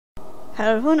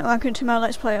Hello everyone, and welcome to my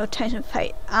Let's Play of Tainted.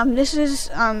 This is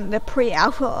the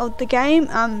pre-alpha of the game.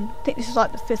 I think this is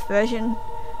like the 5th version.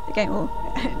 The game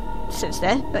sits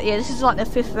there, but yeah, this is like the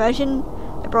 5th version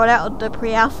they brought out of the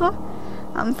pre-alpha.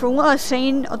 From what I've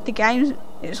seen of the game,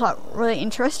 it's like really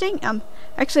interesting.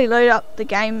 Actually loaded up the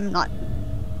game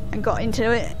and got into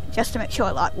it just to make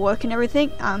sure it worked and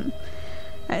everything. And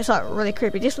it's like really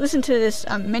creepy. Just listen to this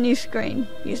menu screen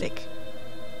music.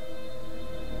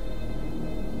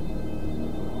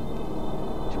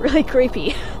 Really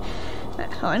creepy.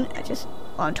 Hold on,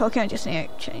 while I'm talking, I just need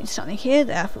to change something here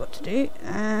that I forgot to do.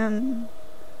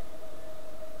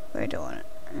 We're doing it.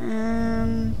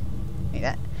 Like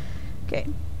that. Okay,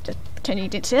 just pretend you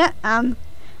didn't see that.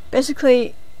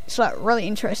 Basically, it's like really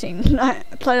interesting. I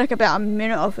played like about a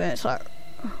minute of it. It's like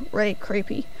really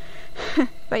creepy.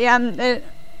 But yeah,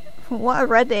 from what I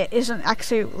read, there isn't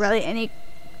actually really any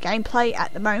gameplay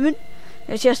at the moment.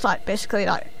 It's just like basically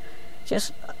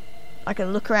just I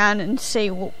can look around and see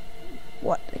what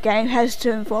the game has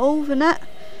to involve in that.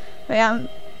 But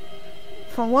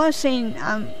from what I've seen,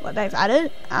 what they've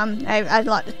added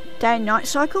like the day and night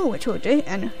cycle, which we'll do,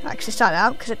 and I actually start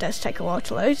out because it does take a while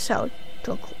to load, so I'll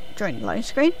talk during the loading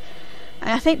screen.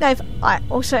 And I think they've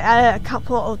also added a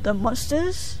couple of the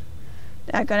monsters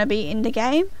that are going to be in the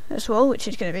game as well, which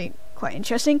is going to be quite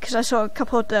interesting because I saw a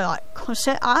couple of the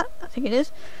concept art, I think it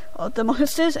is, of the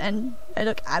monsters, and they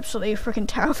look absolutely freaking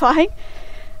terrifying,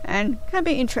 and gonna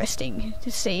be interesting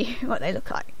to see what they look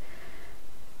like.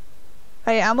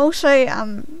 But yeah, I'm also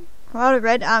from what I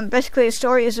read, basically the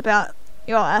story is about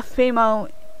you're a female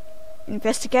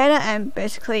investigator, and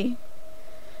basically,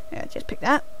 yeah, just pick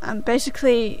that.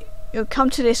 Basically you'll come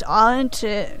to this island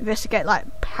to investigate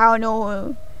like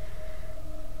paranormal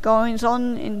goings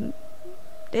on in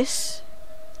this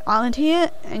island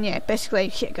here, and yeah, basically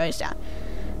shit goes down.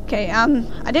 Okay,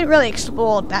 I didn't really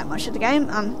explore that much of the game.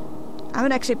 I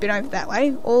haven't actually been over that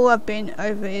way. All I've been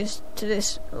over is to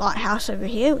this lighthouse over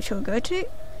here, which we'll go to.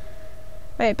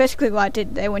 But yeah, basically what I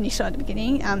did there when you saw at the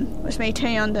beginning was me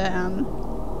turning on the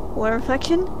water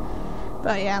reflection.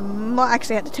 But yeah, I might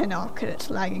actually have to turn it off because it's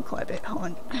lagging quite a bit. Hold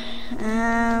on.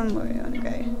 Where do we want to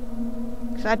go?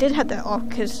 Because I did have that off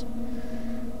because it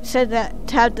said that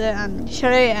to have the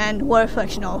shadow and water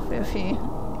reflection off if you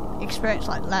experience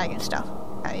like lag and stuff.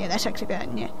 Yeah, that's actually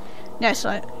bad. Yeah, no, so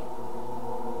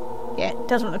yeah, it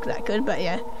doesn't look that good, but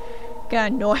yeah,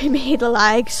 gonna annoy me the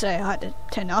lag, so I had to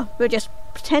turn it off. We'll just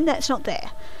pretend that's not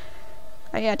there.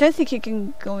 Yeah, I don't think you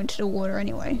can go into the water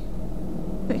anyway,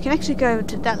 but you can actually go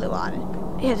to that little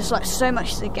island. Yeah, there's like so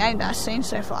much to the game that I've seen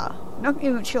so far. I'm not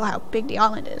even sure how big the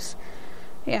island is.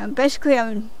 Yeah, basically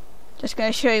I'm just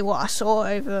gonna show you what I saw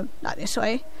over like this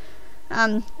way.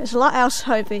 There's a lighthouse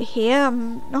over here.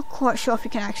 I'm not quite sure if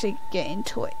you can actually get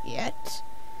into it yet.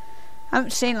 I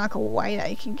haven't seen like a way that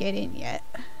you can get in yet.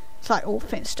 It's like all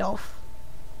fenced off.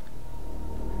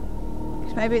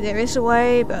 Maybe there is a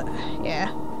way, but yeah.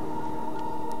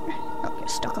 I'll get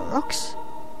stuck on rocks.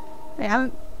 Yeah,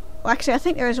 well, actually I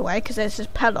think there is a way because there's this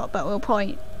padlock, but we'll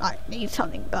probably need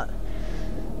something. But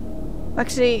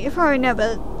actually, if I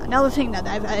remember, another thing that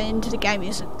they've added into the game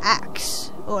is an axe,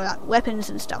 or like weapons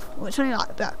and stuff. Well, it's only like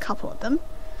about a couple of them.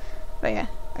 But yeah,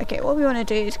 okay, what we want to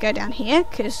do is go down here,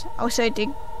 because I also did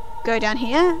go down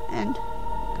here, and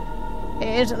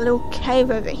there's a little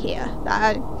cave over here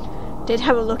that I did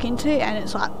have a look into, and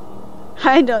it's like,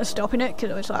 I ended up stopping it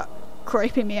because it was like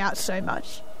creeping me out so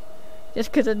much.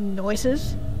 Just because of the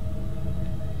noises.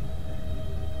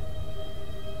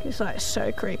 It's like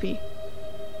so creepy.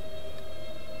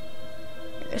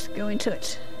 Let's go into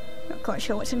it. Not quite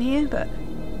sure what's in here, but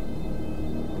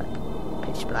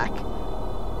pitch black.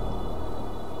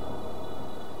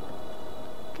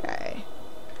 Okay.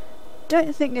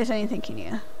 Don't think there's anything in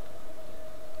here.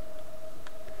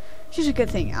 Which is a good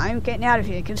thing. I'm getting out of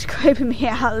here because it's scraping me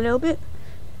out a little bit.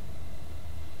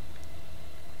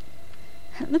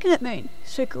 Look at that moon.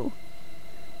 So cool.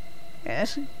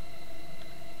 Yes.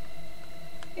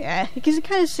 Yeah, you can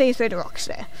kind of see through the rocks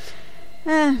there.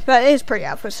 But it is pretty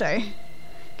alpha, so you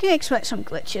can expect some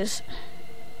glitches.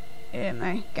 Yeah,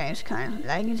 my game's kind of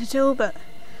lagging still, but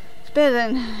it's better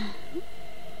than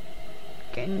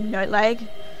getting no lag.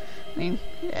 I mean,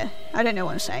 yeah, I don't know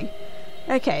what I'm saying.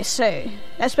 Okay, so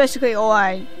that's basically all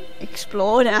I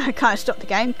explored, and I kind of stopped the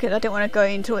game because I didn't want to go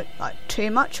into it too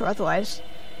much, or otherwise,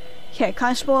 yeah,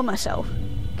 kind of spoil myself.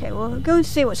 Okay, well, we'll go and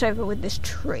see what's over with this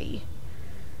tree.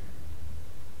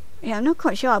 Yeah, I'm not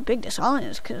quite sure how big this island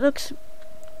is because it looks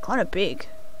kind of big.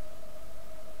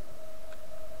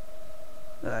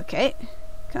 Okay,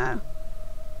 kind of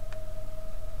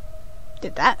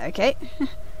did that. Okay.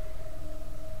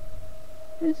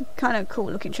 This is kind of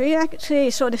cool looking tree. I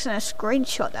actually saw this in a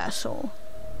screenshot that I saw.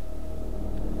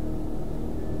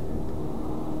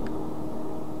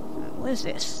 What is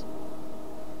this?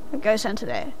 It goes into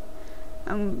there.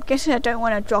 I'm guessing I don't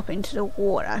want to drop into the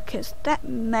water because that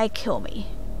may kill me.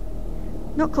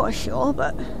 Not quite sure,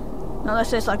 but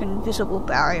unless there's like an invisible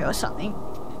barrier or something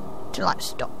to like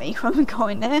stop me from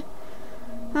going there.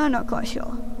 I'm not quite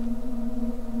sure.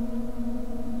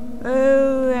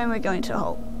 Oh, and we're going to a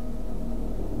hole.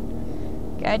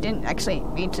 Okay, I didn't actually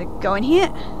mean to go in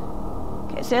here.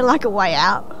 Okay, is there like a way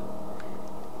out?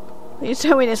 Please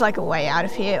tell me there's like a way out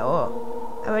of here,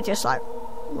 or have I just like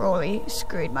royally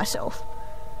screwed myself?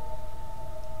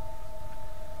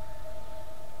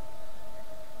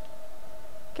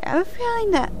 Okay, I have a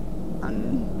feeling that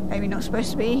I'm maybe not supposed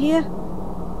to be here.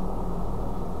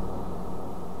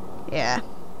 Yeah.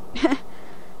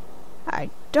 I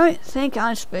don't think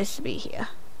I'm supposed to be here.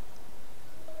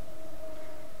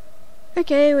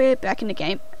 Okay, we're back in the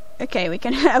game. Okay, we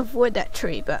can avoid that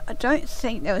tree, but I don't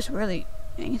think there was really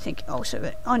anything else of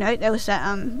it. Oh no, there was that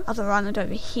other island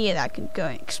over here that I can go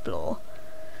and explore.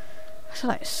 There's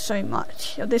like so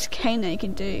much of this game that you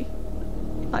can do.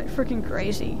 Like freaking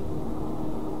crazy.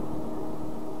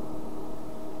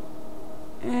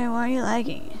 Why are you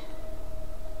lagging?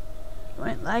 You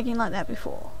weren't lagging like that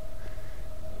before.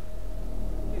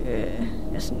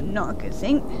 That's not a good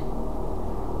thing.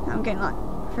 I'm getting like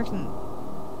freaking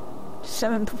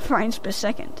 7 frames per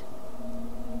second.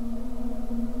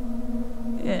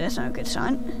 Yeah, that's not a good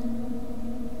sign.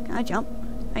 Can I jump?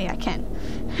 Oh yeah, I can.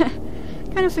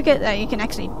 Kind of forget that you can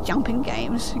actually jump in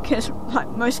games, because like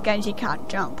most games you can't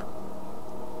jump.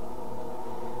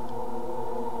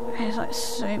 There's like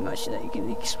so much that you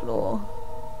can explore.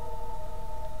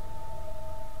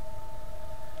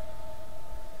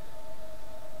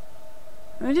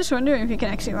 I'm just wondering if you can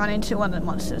actually run into one of the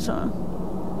monsters or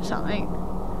something.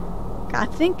 I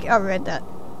think I read that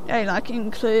they like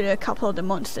include a couple of the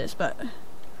monsters, but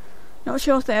not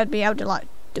sure if they would be able to like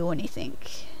do anything.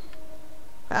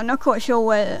 But I'm not quite sure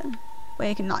where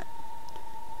you can like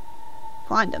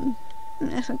find them.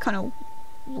 That's a kind of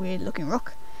weird looking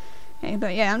rock. Okay,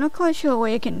 but yeah, I'm not quite sure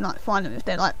where you can like find them, if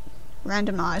they're like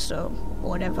randomized or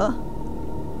whatever.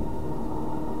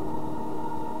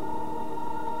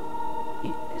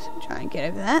 Yeah, let's try and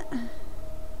get over that.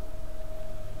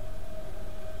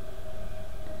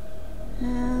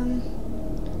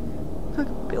 Like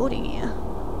a building here.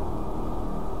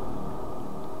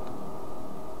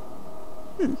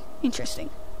 Interesting.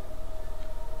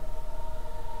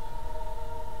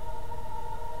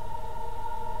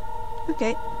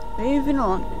 Okay, moving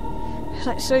on. It's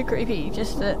like so creepy,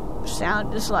 just the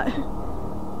sound just like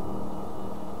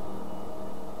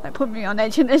put me on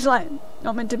edge, and there's like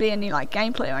not meant to be any like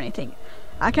gameplay or anything.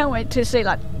 I can't wait to see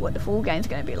like what the full game's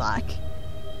gonna be like.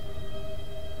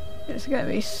 It's gonna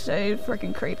be so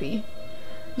freaking creepy.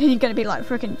 Then you're gonna be like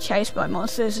freaking chased by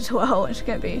monsters as well. It's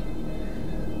gonna be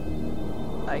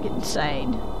like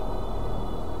insane.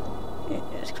 Yeah,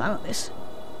 let's climb up this.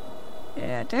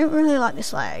 Yeah, I don't really like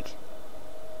this lag.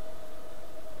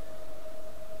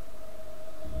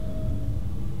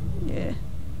 Yeah.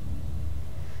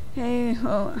 Okay,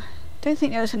 well, don't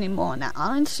think there was any more on that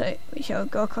island, so we shall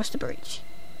go across the bridge.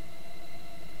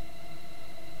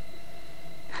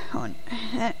 Hold on,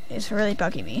 that is really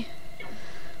bugging me.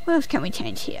 What else can we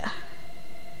change here?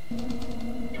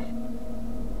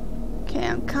 Okay,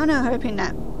 I'm kind of hoping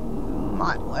that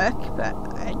might work, but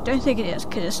I don't think it is,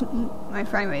 because my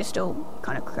frame rate is still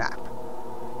kind of crap.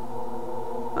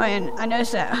 Oh, and I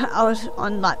noticed that I was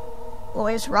on like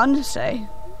always run, so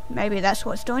maybe that's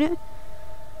what's doing it.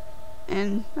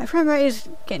 And my frame rate is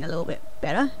getting a little bit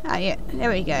better. Ah yeah, there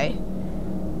we go.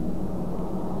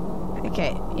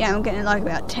 Okay, yeah, I'm getting like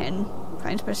about 10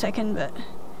 frames per second, but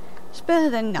it's better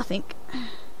than nothing.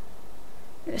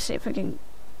 Let's see if we can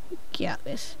get out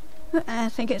this. I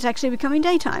think it's actually becoming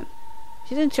daytime,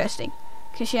 which is interesting,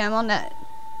 because yeah, I'm on that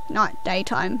night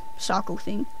daytime cycle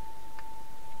thing.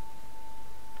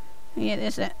 And yeah,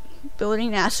 there's that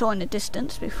building that I saw in the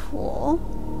distance before.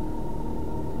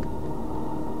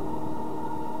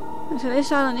 So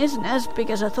this island isn't as big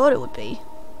as I thought it would be.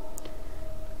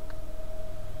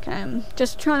 Okay, I'm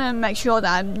just trying to make sure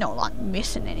that I'm not like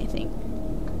missing anything.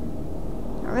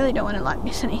 I really don't want to like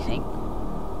miss anything.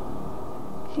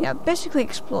 Yeah, I basically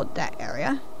explored that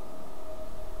area.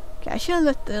 Okay, I should have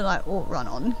left the like all run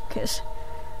on, because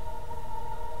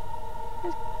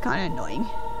it's kind of annoying.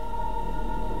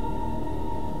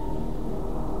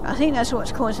 I think that's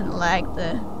what's causing the lag,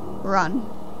 the run.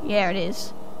 Yeah, it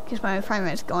is, because my frame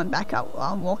rate's going back up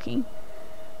while I'm walking.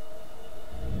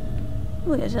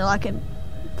 Oh, there's like a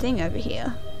thing over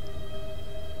here.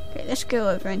 let's go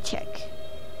over and check.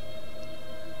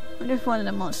 I wonder if one of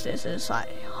the monsters is like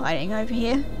hiding over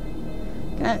here.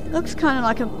 It looks kind of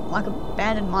like a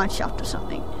abandoned mineshaft or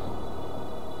something.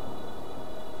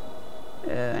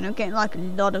 And I'm getting like a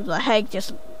lot of the hag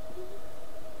just.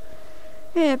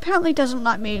 Yeah, apparently doesn't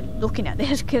like me looking at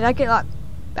this because I get like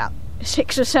about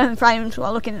 6 or 7 frames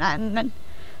while looking at that, and then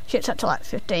shit's up to like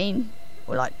 15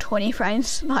 or like 20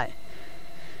 frames. Like,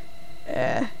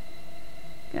 gonna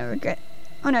regret.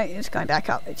 Oh no, it's going back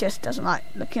up. It just doesn't like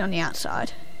looking on the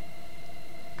outside.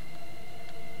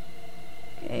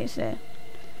 Okay, so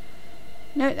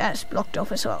no, that's blocked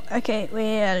off as well. Okay,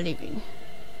 we're leaving.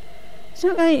 It's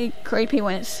not really creepy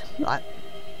when it's like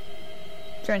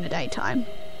during the daytime.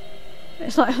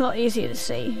 It's like a lot easier to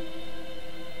see.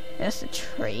 There's the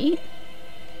tree.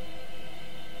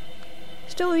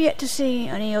 Still yet to see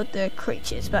any of the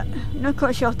creatures, but I'm not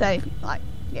quite sure if they like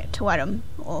get to them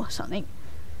or something.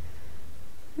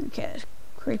 Okay, there's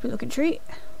a creepy looking tree.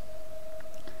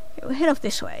 Okay, we'll head off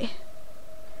this way.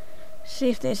 See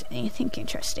if there's anything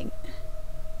interesting.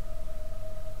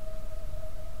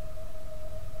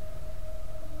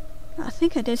 I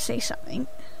think I did see something,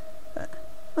 but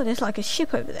oh, there's like a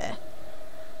ship over there.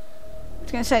 I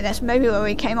was gonna say that's maybe where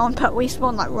we came on, but we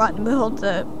spawned like right in the middle of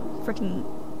the freaking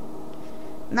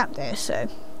map there, so.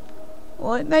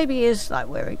 Or it maybe is like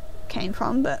where we came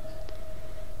from, but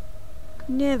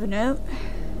never know.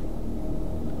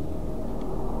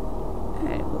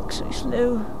 It looks so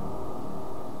slow.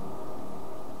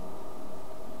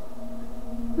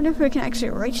 I wonder if we can actually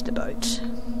reach the boats.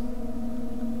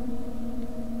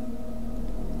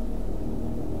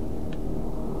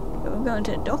 We're going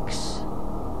to the docks.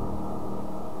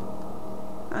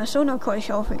 I'm still not quite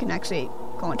sure if we can actually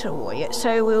go into the water yet,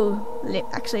 so we'll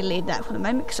actually leave that for the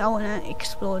moment because I want to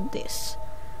explore this.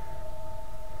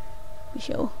 We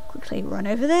shall quickly run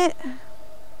over there.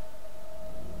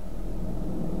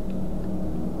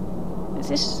 Is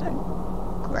this a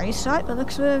grey site that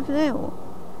looks over there? Or?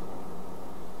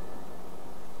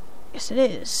 Yes, it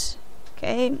is.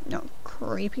 Okay, not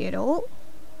creepy at all.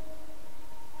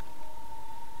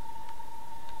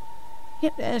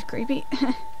 Yep, that's creepy.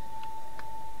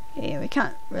 Yeah, we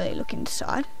can't really look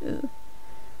inside. Ooh.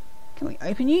 Can we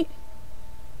open you?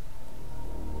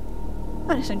 Oh,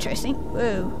 that's interesting.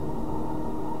 Whoa.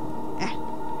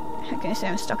 How can I say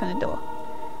I'm stuck on the door?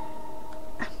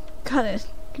 God, the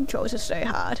controls are so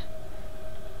hard.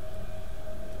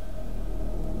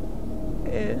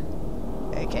 Ooh.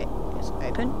 Okay, just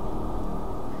open.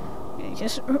 Yeah,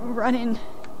 just run in.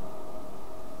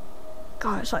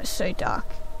 God, it's like so dark.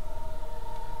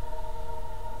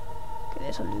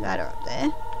 There's a ladder up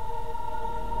there.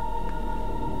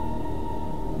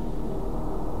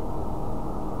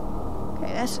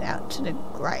 Okay, that's out to the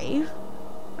grave.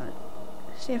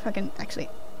 Let's see if I can actually.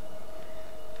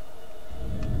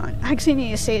 I actually need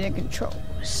to see the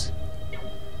controls.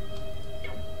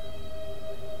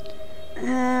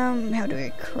 How do we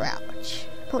crouch?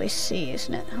 Probably C,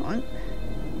 isn't it? Hold on.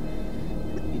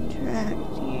 Let me drag,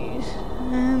 use.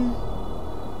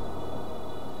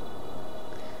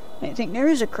 I don't think there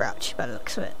is a crouch by the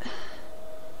looks of it.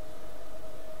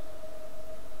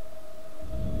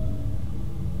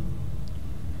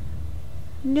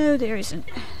 No, there isn't.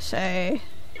 So,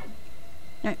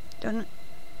 no, don't.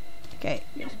 Okay,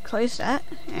 just close that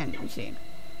and resume.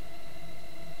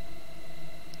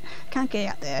 Can't get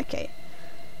out there. Okay,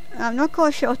 I'm not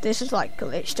quite sure if this is like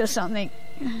glitched or something,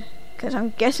 because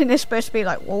I'm guessing there's supposed to be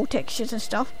like wall textures and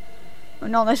stuff. Well,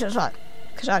 no, this is like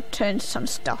because I turned some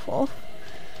stuff off.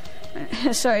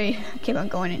 Sorry, I keep on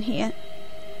going in here.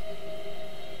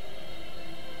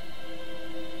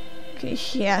 Okay,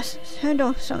 yes, turned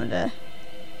off some of the.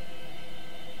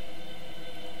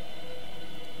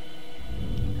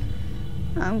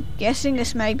 I'm guessing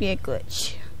this may be a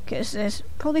glitch because there's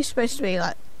probably supposed to be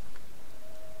like.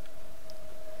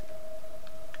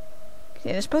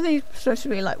 Yeah, there's probably supposed to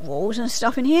be like walls and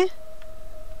stuff in here.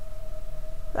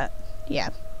 But yeah.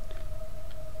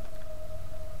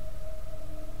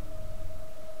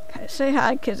 It's so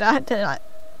hard because I had to like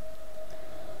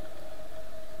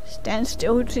stand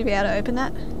still to be able to open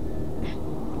that.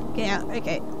 Get out,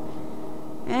 okay.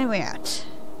 And we're out.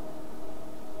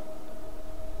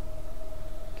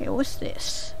 Okay, what's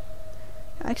this?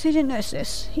 I actually didn't notice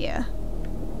this here.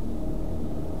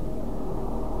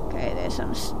 Okay, there's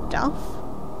some stuff.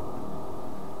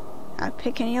 I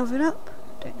pick any of it up?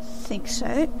 Don't think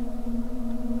so.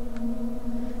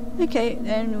 Okay,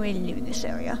 then we leave this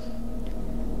area.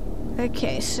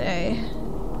 Okay, so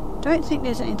don't think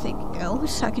there's anything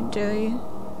else I can do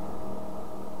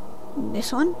in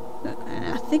this one. And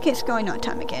I think it's going night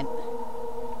time again.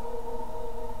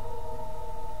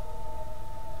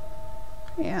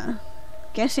 Yeah.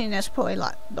 Guessing that's probably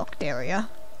like locked area.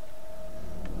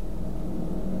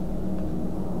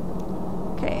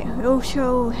 Okay, we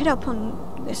shall head up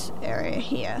on this area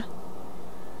here.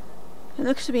 It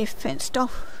looks to be fenced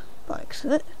off by the looks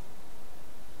of it.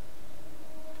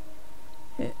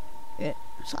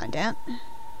 Sign down.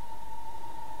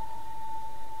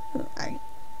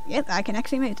 Yep, I can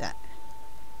actually move that.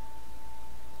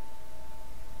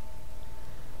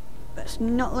 But it's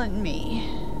not letting me.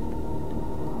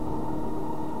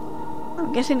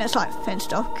 I'm guessing that's like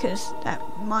fenced off because that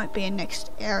might be a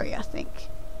next area, I think.